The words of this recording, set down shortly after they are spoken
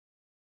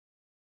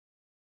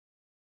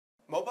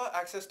Mobile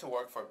access to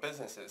work for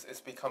businesses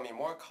is becoming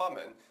more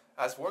common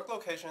as work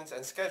locations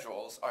and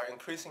schedules are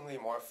increasingly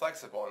more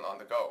flexible and on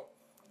the go.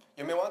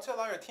 You may want to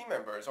allow your team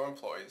members or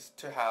employees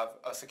to have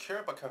a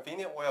secure but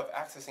convenient way of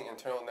accessing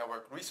internal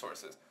network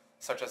resources,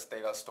 such as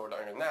data stored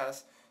on your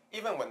NAS,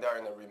 even when they are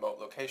in a remote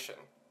location.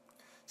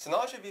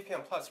 Synology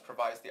VPN Plus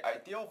provides the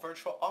ideal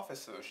virtual office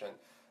solution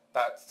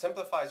that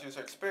simplifies user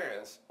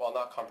experience while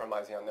not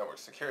compromising on network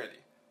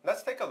security.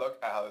 Let's take a look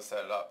at how to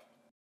set it up.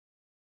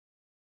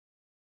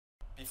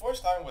 Before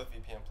starting with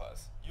VPN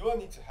Plus, you will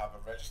need to have a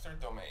registered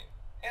domain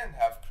and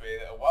have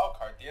created a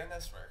wildcard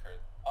DNS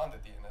record on the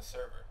DNS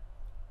server.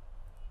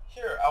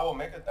 Here, I will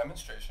make a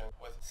demonstration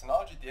with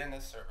Synology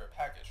DNS server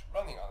package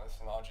running on the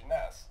Synology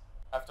NAS.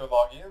 After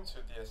logging into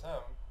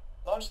DSM,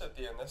 launch the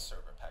DNS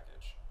server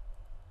package.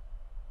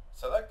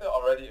 Select the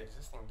already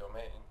existing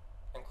domain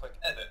and click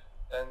Edit,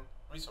 then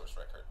Resource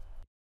Record.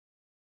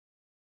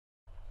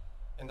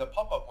 In the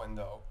pop-up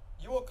window,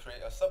 you will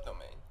create a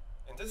subdomain.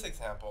 In this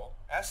example,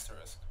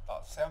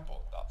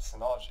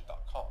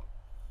 *sample.synology.com.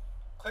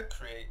 Click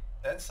Create,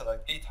 then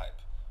select a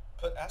type.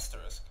 Put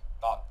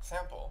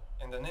 *sample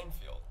in the name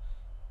field,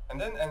 and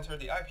then enter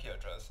the IP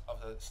address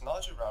of the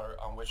Synology router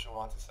on which you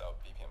want to set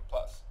up VPN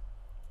Plus.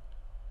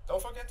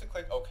 Don't forget to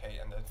click OK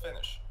and then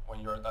Finish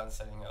when you are done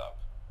setting it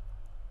up.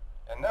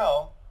 And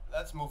now,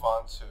 let's move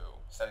on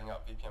to setting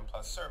up VPN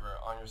Plus server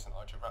on your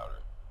Synology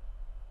router.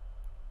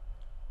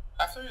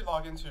 After you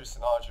log into your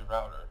Synology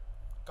router,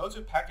 go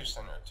to Package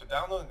Center to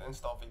download and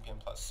install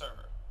VPN Plus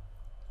server.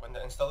 When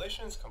the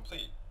installation is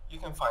complete, you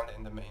can find it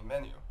in the main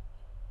menu.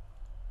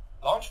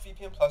 Launch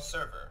VPN Plus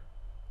server,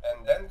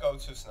 and then go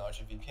to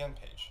Synology VPN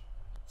page.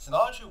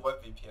 Synology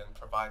Web VPN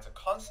provides a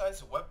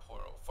concise web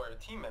portal for your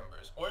team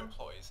members or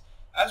employees,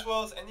 as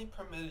well as any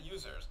permitted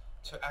users,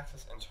 to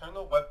access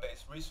internal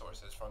web-based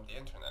resources from the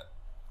internet.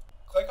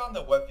 Click on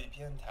the Web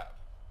VPN tab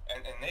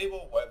and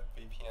enable Web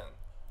VPN.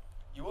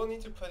 You will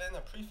need to put in a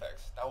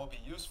prefix that will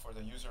be used for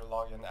the user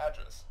login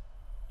address.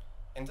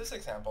 In this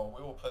example,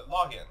 we will put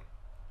login.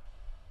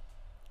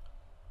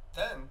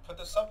 Then put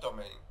the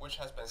subdomain which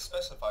has been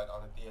specified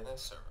on the DNS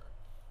server.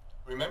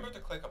 Remember to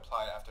click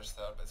Apply after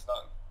setup is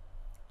done.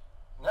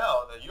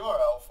 Now the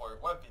URL for your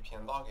Web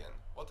VPN login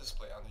will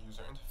display on the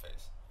user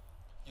interface.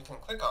 You can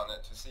click on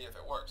it to see if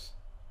it works.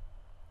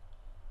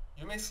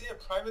 You may see a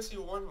privacy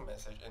warning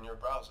message in your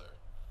browser.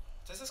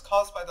 This is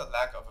caused by the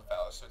lack of a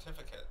valid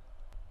certificate.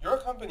 Your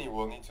company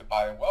will need to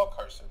buy a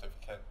wildcard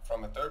certificate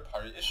from a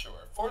third-party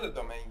issuer for the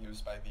domain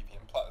used by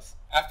VPN Plus.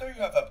 After you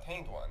have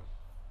obtained one,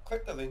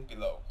 click the link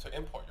below to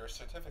import your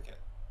certificate.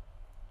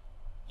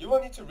 You will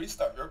need to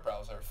restart your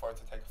browser for it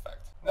to take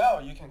effect. Now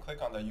you can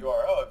click on the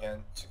URL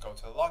again to go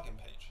to the login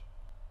page.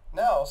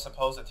 Now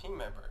suppose a team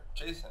member,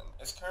 Jason,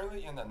 is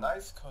currently in a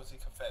nice cozy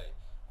cafe,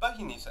 but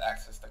he needs to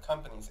access the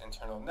company's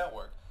internal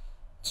network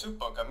to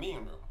book a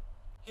meeting room.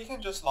 He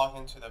can just log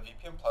into the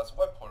VPN Plus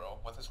web portal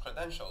with his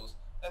credentials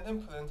and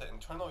then put in the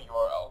internal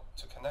URL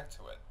to connect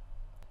to it.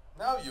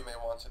 Now you may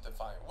want to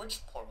define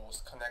which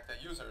portals connected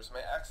users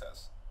may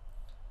access.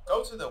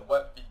 Go to the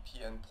Web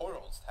VPN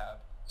Portals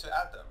tab to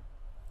add them.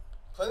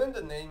 Put in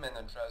the name and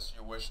address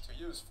you wish to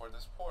use for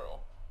this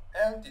portal,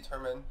 and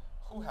determine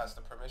who has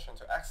the permission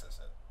to access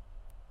it.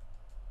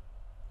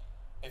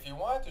 If you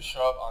want it to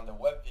show up on the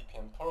Web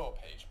VPN portal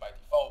page by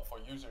default for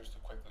users to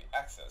quickly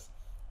access,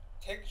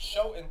 take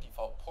Show in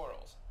Default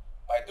Portals.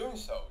 By doing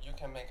so, you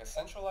can make a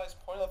centralized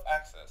point of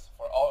access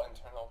for all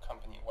internal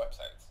company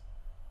websites.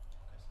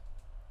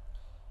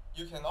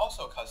 You can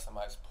also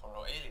customize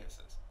portal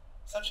aliases,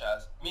 such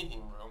as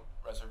meeting room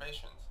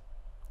reservations.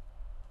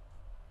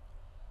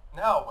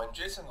 Now, when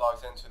Jason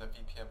logs into the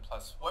VPN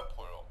Plus web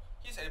portal,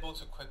 he's able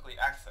to quickly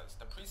access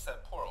the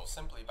preset portal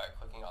simply by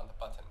clicking on the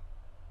button.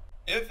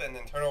 If an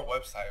internal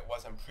website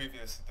wasn't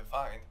previously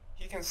defined,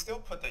 he can still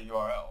put the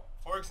URL,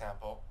 for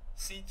example,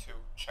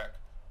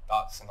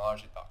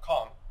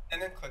 c2check.synology.com,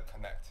 and then click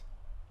Connect.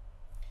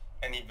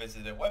 Any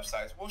visited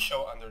websites will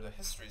show under the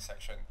History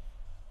section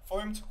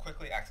for him to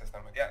quickly access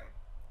them again.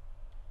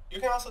 You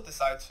can also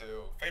decide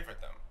to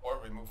favorite them or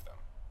remove them.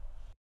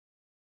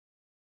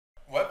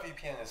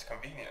 WebVPN is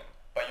convenient,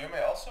 but you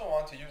may also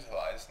want to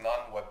utilize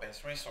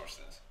non-web-based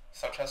resources,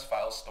 such as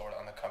files stored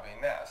on the company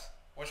NAS,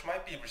 which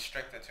might be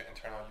restricted to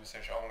internal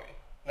usage only.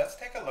 Let's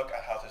take a look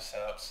at how to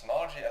set up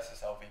Synology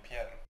SSL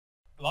VPN.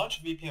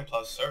 Launch VPN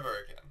Plus server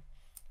again.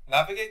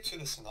 Navigate to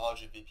the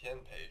Synology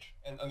VPN page,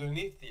 and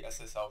underneath the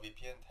SSL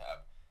VPN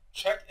tab,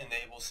 check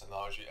Enable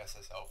Synology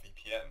SSL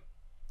VPN.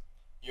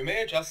 You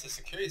may adjust the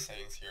security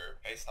settings here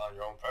based on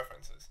your own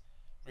preferences.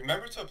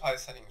 Remember to apply the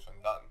settings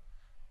when done.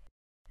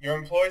 Your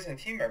employees and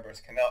team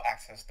members can now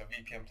access the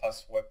VPN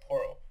Plus web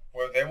portal,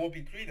 where they will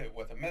be greeted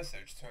with a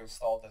message to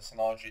install the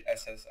Synology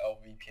SSL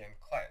VPN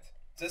client.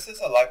 This is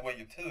a lightweight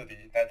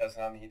utility that does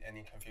not need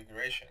any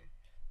configuration.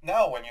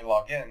 Now when you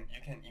log in,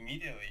 you can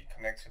immediately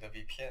connect to the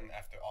VPN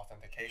after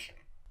authentication.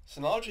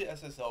 Synology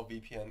SSL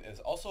VPN is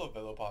also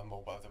available on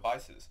mobile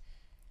devices.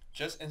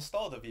 Just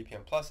install the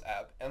VPN Plus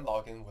app and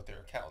log in with your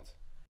account.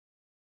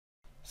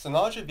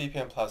 Synology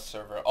VPN Plus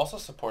server also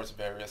supports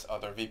various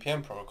other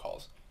VPN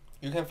protocols.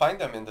 You can find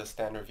them in the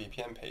standard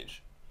VPN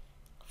page.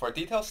 For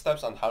detailed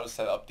steps on how to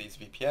set up these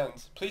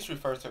VPNs, please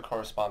refer to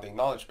corresponding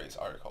knowledge base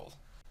articles.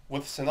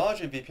 With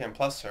Synology VPN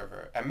Plus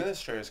server,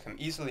 administrators can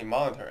easily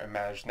monitor and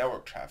manage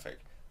network traffic.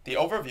 The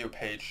overview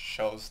page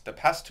shows the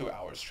past 2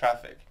 hours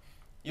traffic.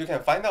 You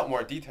can find out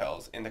more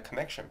details in the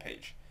connection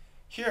page.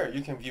 Here,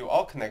 you can view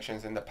all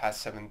connections in the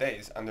past 7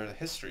 days under the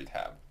History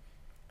tab.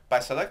 By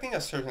selecting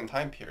a certain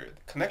time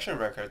period, connection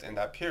records in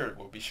that period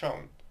will be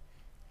shown.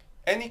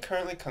 Any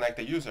currently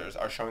connected users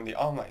are shown in the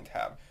Online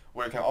tab,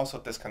 where you can also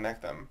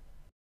disconnect them.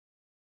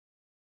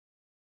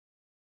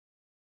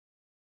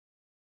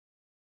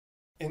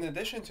 In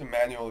addition to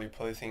manually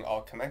policing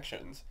all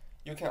connections,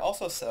 you can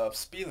also set up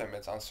speed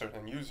limits on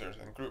certain users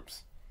and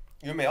groups.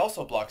 You may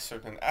also block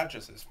certain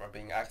addresses from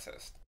being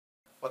accessed.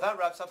 Well, that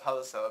wraps up how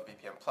to set up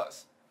VPN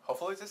Plus.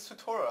 Hopefully this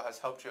tutorial has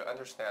helped you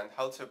understand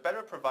how to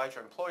better provide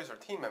your employees or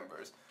team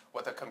members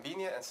with a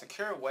convenient and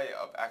secure way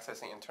of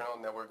accessing internal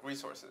network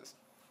resources.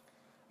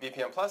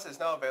 VPN Plus is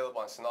now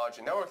available on Synology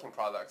networking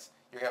products.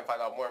 You can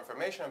find out more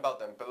information about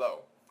them below.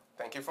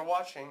 Thank you for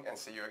watching and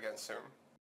see you again soon.